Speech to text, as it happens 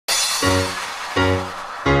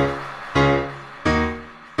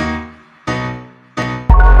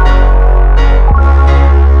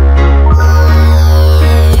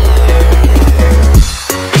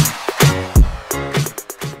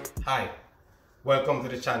Welcome to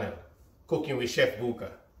the channel, Cooking with Chef Bouka.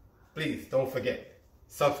 Please don't forget,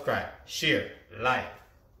 subscribe, share, like,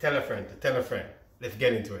 tell a friend to tell a friend. Let's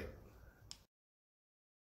get into it.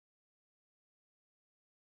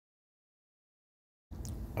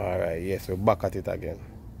 Alright, yes, we're back at it again.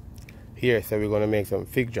 Here, so we're going to make some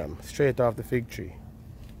fig jam, straight off the fig tree.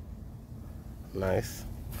 Nice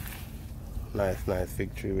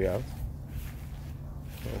fig tree we have.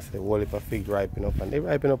 Let's say whole heap of figs ripen up, and they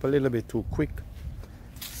ripen up a little bit too quick.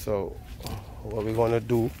 So what we're gonna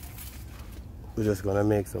do, we're just gonna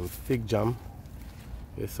make some fig jam.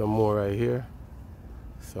 There's some more right here,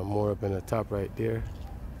 some more up in the top right there.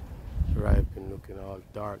 Ripen, looking all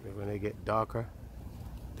dark. When they get darker,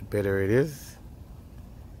 the better it is.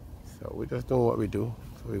 So we're just doing what we do.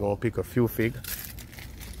 So we're gonna pick a few fig.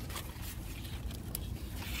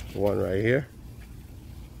 One right here.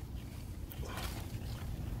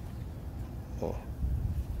 Oh,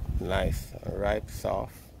 nice, ripe,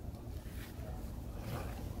 soft.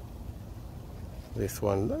 This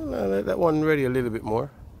one, that one ready a little bit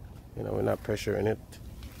more. You know, we're not pressuring it.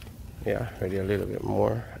 Yeah, ready a little bit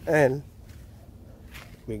more. And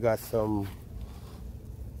we got some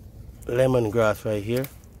lemongrass right here.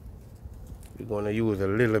 We're going to use a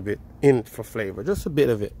little bit in it for flavor, just a bit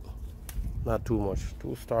of it. Not too much.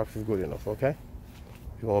 2 stalks is good enough, okay?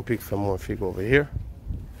 We're going to pick some more fig over here.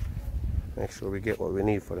 Make sure we get what we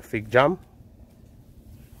need for the fig jam.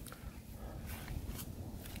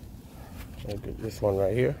 This one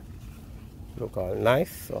right here look all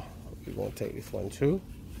nice, so we're going to take this one too.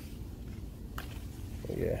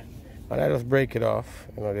 Yeah, and I just break it off.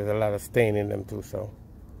 You know, there's a lot of stain in them too, so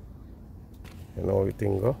you know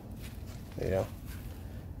everything go. Yeah,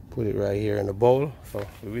 put it right here in the bowl. So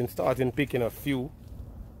we've been starting picking a few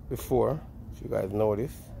before, if you guys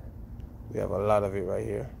notice. We have a lot of it right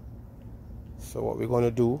here. So what we're going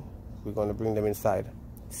to do, we're going to bring them inside.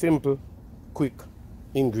 Simple, quick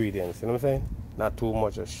ingredients, you know what I'm saying? Not too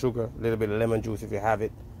much of sugar, a little bit of lemon juice if you have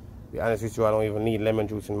it. To be honest with you, I don't even need lemon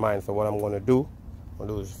juice in mine. So what I'm going to do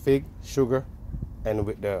is fig, sugar, and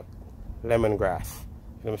with the lemongrass.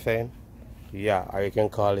 You know what I'm saying? Yeah, or you can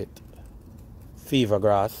call it fever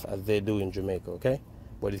grass, as they do in Jamaica, okay?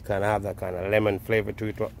 But it kind of have that kind of lemon flavor to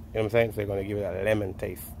it, you know what I'm saying? So you're going to give it a lemon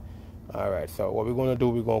taste. Alright, so what we're going to do,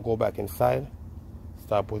 we're going to go back inside,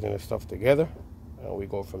 start putting the stuff together, and we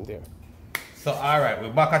go from there. So alright,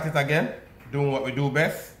 we're back at it again, doing what we do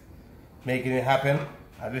best, making it happen.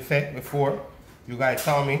 As we said before, you guys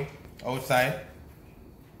saw me outside.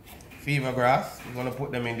 Fever grass, we're going to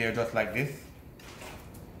put them in there just like this.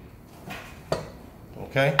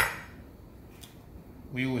 Okay.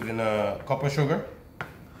 We're using a cup of sugar.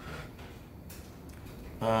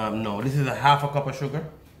 No, this is a half a cup of sugar.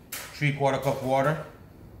 3/4 cup water.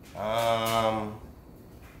 I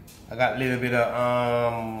got a little bit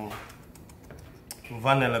of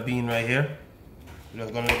vanilla bean right here. We're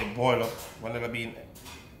just gonna let it boil up. Vanilla bean,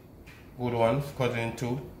 good ones, cut it in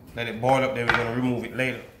 2. Let it boil up, then we're gonna remove it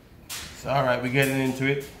later. So alright, we're getting into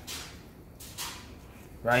it.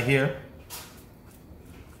 Right here.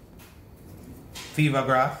 Fever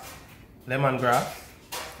grass, lemongrass.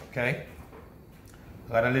 Okay.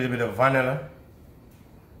 Got a little bit of vanilla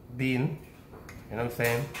bean, you know what I'm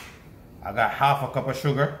saying? I got half a cup of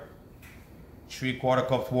sugar, 3/4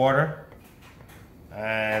 cups water,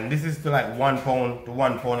 and this is to like 1 pound to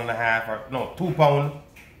 1.5 pounds, or no, 2 pounds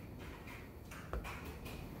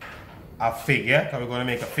of fig, yeah? Because we're going to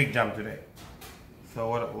make a fig jam today. So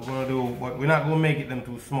what we're going to do, we're not going to make them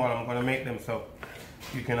too small. I'm going to make them so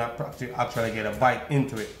you can actually get a bite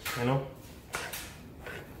into it, you know?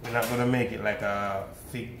 We're not going to make it like a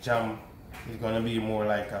fig jam. It's going to be more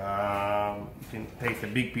like you can taste a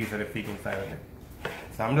big piece of the fig inside of it.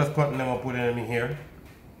 So I'm just cutting them and putting them in here.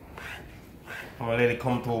 I'm going to let it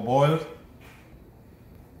come to a boil.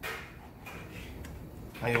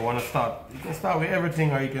 And you want to start, you can start with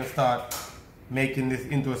everything, or you can start making this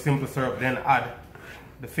into a simple syrup, then add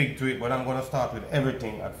the fig to it. But I'm going to start with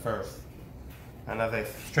everything at first. And as I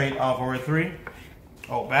straight off over 3,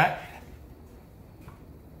 out back.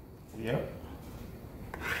 Yep.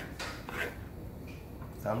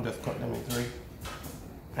 So I'm just cutting them in 3,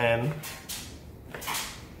 and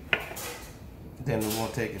then we will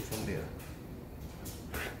take it from there.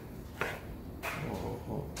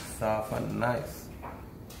 Soft and nice.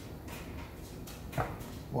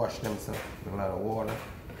 Wash them so with a lot of water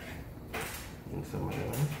in some of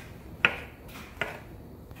them.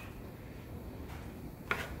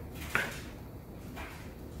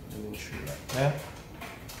 And then shoot like that.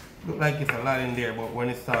 Look like it's a lot in there, but when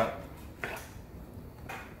it starts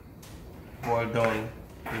boil down,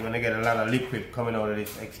 You're gonna get a lot of liquid coming out of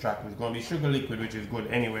this extract. It's gonna be sugar liquid, which is good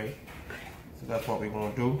anyway. So that's what we're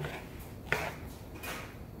gonna do. So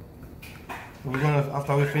we're gonna,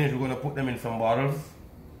 after we finish, we're gonna put them in some bottles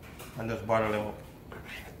and just bottle them up.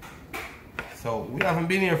 So we haven't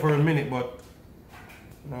been here for a minute, but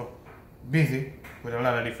you know, busy with a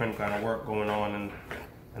lot of different kind of work going on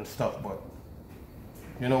and stuff. But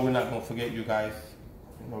you know, we're not gonna forget you guys.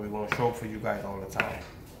 You know, we're gonna show up for you guys all the time.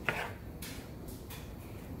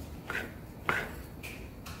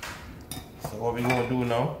 So what we're gonna do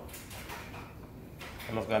now,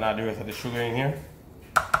 I'm just gonna add the rest of the sugar in here.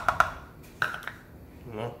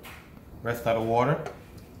 You know, rest of the water.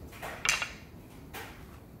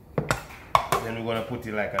 Then we're gonna put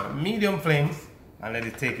it like at a medium flames and let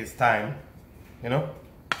it take its time, you know,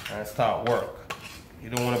 and start work. You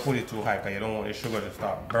don't want to put it too high because you don't want the sugar to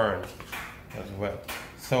start burn as well.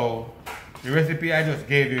 So the recipe I just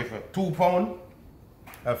gave you is for 2 pounds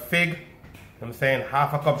of fig. I'm saying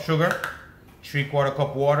half a cup sugar, 3/4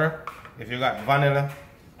 cup water. If you got vanilla,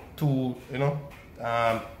 2, you know,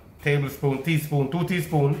 tablespoon, teaspoon, 2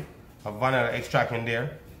 teaspoons of vanilla extract in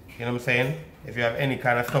there. You know what I'm saying? If you have any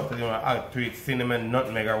kind of stuff that you want to add to it, cinnamon,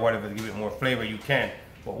 nutmeg or whatever to give it more flavor, you can.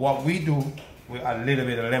 But what we do, we add a little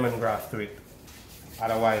bit of lemongrass to it.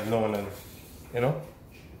 Otherwise known as, you know?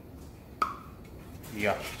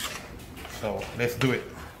 Yeah. So let's do it.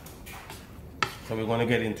 So we're going to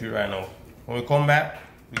get into it right now. When we come back,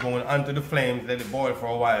 we're going onto the flames, let it boil for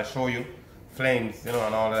a while, show you flames, you know,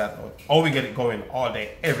 and all of that. Or we get it going all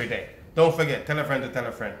day, every day. Don't forget, tell a friend to tell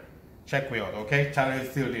a friend. Check me out, okay? Channel is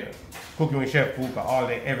still there. Cooking with Chef Bouka all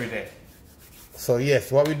day, every day. So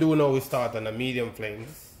yes, what we do now, we start on the medium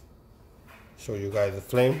flames. Show you guys the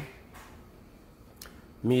flame.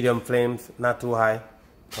 Medium flames, not too high,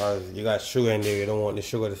 because you got sugar in there. You don't want the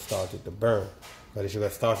sugar to start it to burn. Because the sugar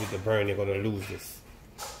starts it to burn, you're gonna lose this.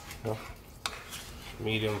 You know?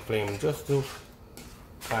 Medium flame, just to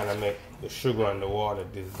kind of make the sugar and the water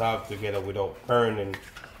dissolve together without burning,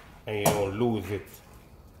 and you don't lose it,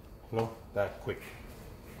 you know, that quick.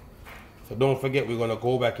 So don't forget, we're gonna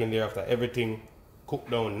go back in there after everything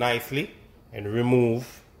cooked down nicely and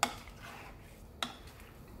remove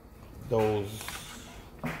those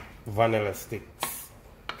vanilla sticks.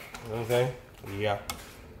 You know what I'm saying? Yeah.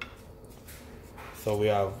 So we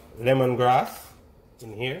have lemongrass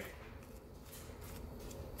in here,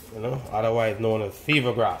 you know, otherwise known as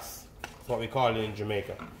fever grass. That's what we call it in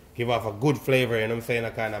Jamaica. Give off a good flavor, you know what I'm saying,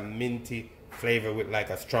 a kind of minty flavor with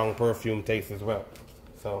like a strong perfume taste as well.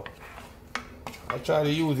 So I try to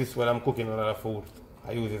use this when I'm cooking a lot of food.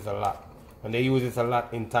 I use this a lot. And they use this a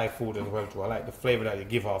lot in Thai food as well too. I like the flavor that you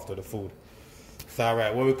give off to the food. So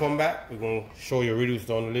alright, when we come back, we're going to show you reduce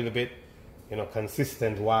down a little bit, you know,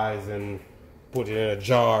 consistent wise, and put it in a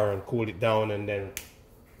jar and cool it down and then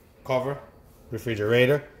cover,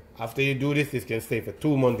 refrigerator. After you do this, this can stay for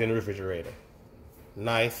 2 months in the refrigerator.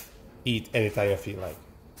 Nice, eat anytime you feel like.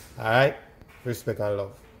 Alright, respect and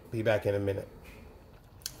love. Be back in a minute.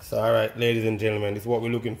 So alright, ladies and gentlemen, this is what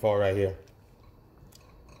we're looking for right here.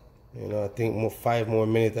 You know, I think 5 more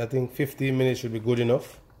minutes. I think 15 minutes should be good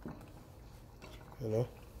enough. You know,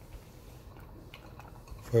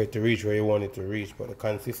 for it to reach where you want it to reach. But the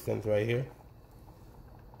consistency right here,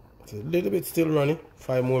 it's a little bit still running.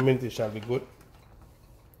 5 more minutes, it shall be good.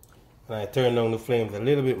 And I turn down the flames a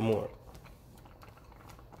little bit more.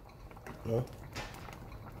 You know,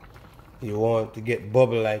 you want to get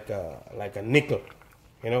bubble like a nickel.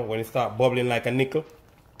 You know, when it start bubbling like a nickel,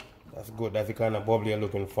 that's good. That's the kind of bubble you're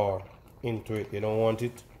looking for into it. You don't want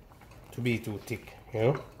it to be too thick, you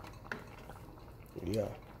know. Yeah,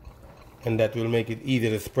 and that will make it easy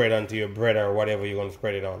to spread onto your bread or whatever you're going to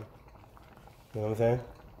spread it on. You know what I'm saying?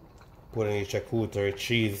 Put in your charcuterie,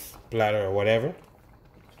 cheese platter or whatever.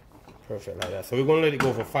 Perfect like that. So we're going to let it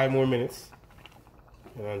go for 5 more minutes,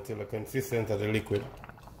 you know, until the consistency of the liquid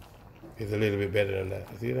is a little bit better than that.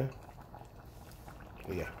 You see that?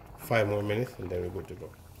 Yeah, 5 more minutes and then we're good to go.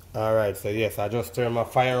 Alright, so yes, I just turned my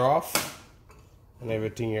fire off and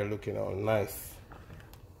everything here looking all nice.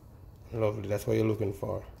 Lovely, that's what you're looking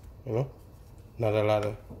for, you know? Not a lot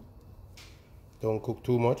of, don't cook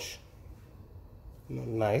too much.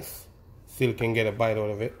 Nice. Still can get a bite out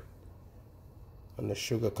of it. And the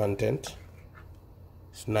sugar content.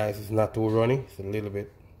 It's nice, it's not too runny, it's a little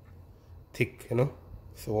bit thick, you know?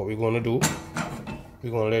 So what we're gonna do,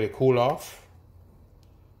 we're gonna let it cool off.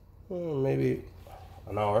 Maybe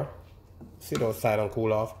an hour. Sit outside and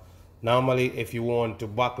cool off. Normally, if you want to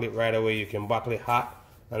buckle it right away, you can buckle it hot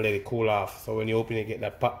and let it cool off. So when you open it, get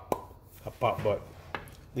that pop, but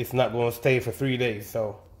this is not going to stay for 3 days.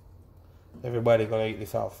 So everybody gonna eat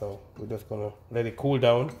this off, so we're just gonna let it cool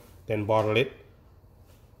down, then bottle it,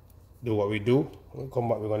 do what we do. We'll come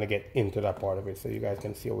back, we're gonna get into that part of it so you guys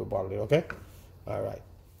can see how we bottle it, okay? All right.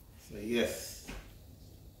 So yes,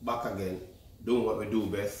 back again, doing what we do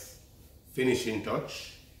best, finishing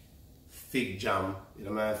touch, fig jam, you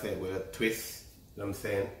know what I'm saying, with a twist, you know what I'm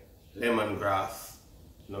saying, lemongrass,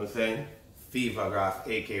 you know what I'm saying, fever grass,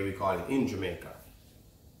 aka we call it in Jamaica.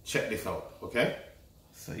 Check this out, okay?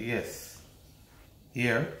 So yes,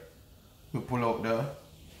 here we pull out the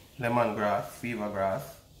lemongrass, fever grass,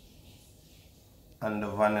 and the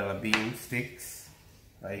vanilla bean sticks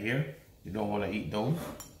right here. You don't want to eat those.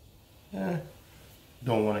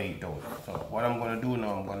 Don't want to eat those. So what I'm going to do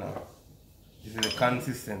now, this is the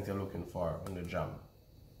consistency you're looking for in the jam.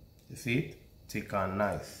 You see it? Thick and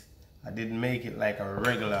nice. I didn't make it like a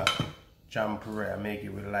regular jam puree. I make it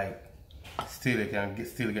with like, still it can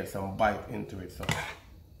still get some bite into it. So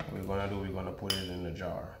what we're going to do, we're going to put it in the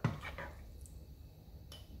jar.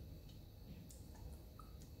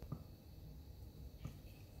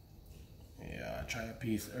 Yeah, I tried a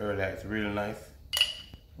piece earlier. It's really nice,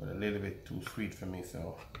 but a little bit too sweet for me,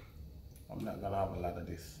 so I'm not gonna have a lot of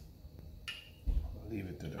this. I'll leave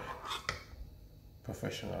it to the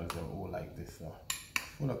professionals who like this. So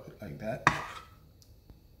pull up it like that.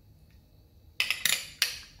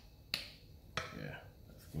 Yeah,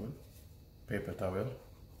 that's good. Paper towel.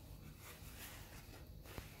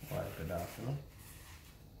 Wipe it off, you know.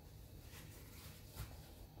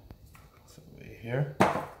 So we're here.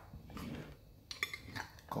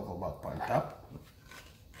 Cover back on top.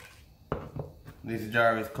 This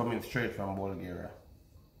jar is coming straight from Bulgaria.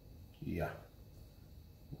 Yeah.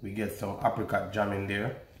 We get some apricot jam in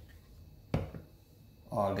there.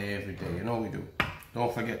 All day, every day. You know we do.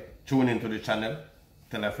 Don't forget, tune into the channel.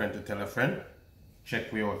 Tell a friend to tell a friend.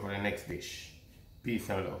 Check me out for the next dish. Peace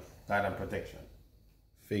and love. God and protection.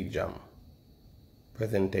 Fig jam.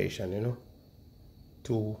 Presentation, you know.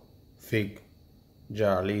 2 fig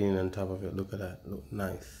jar leaning on top of it. Look at that. Look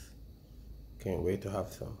nice. Can't wait to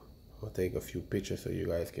have some. I'll take a few pictures so you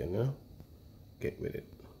guys can, you know, get with it.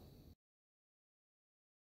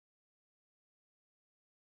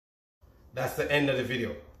 That's the end of the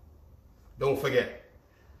video. Don't forget,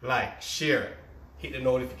 like, share, hit the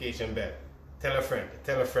notification bell. Tell a friend,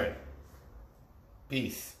 tell a friend.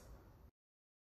 Peace.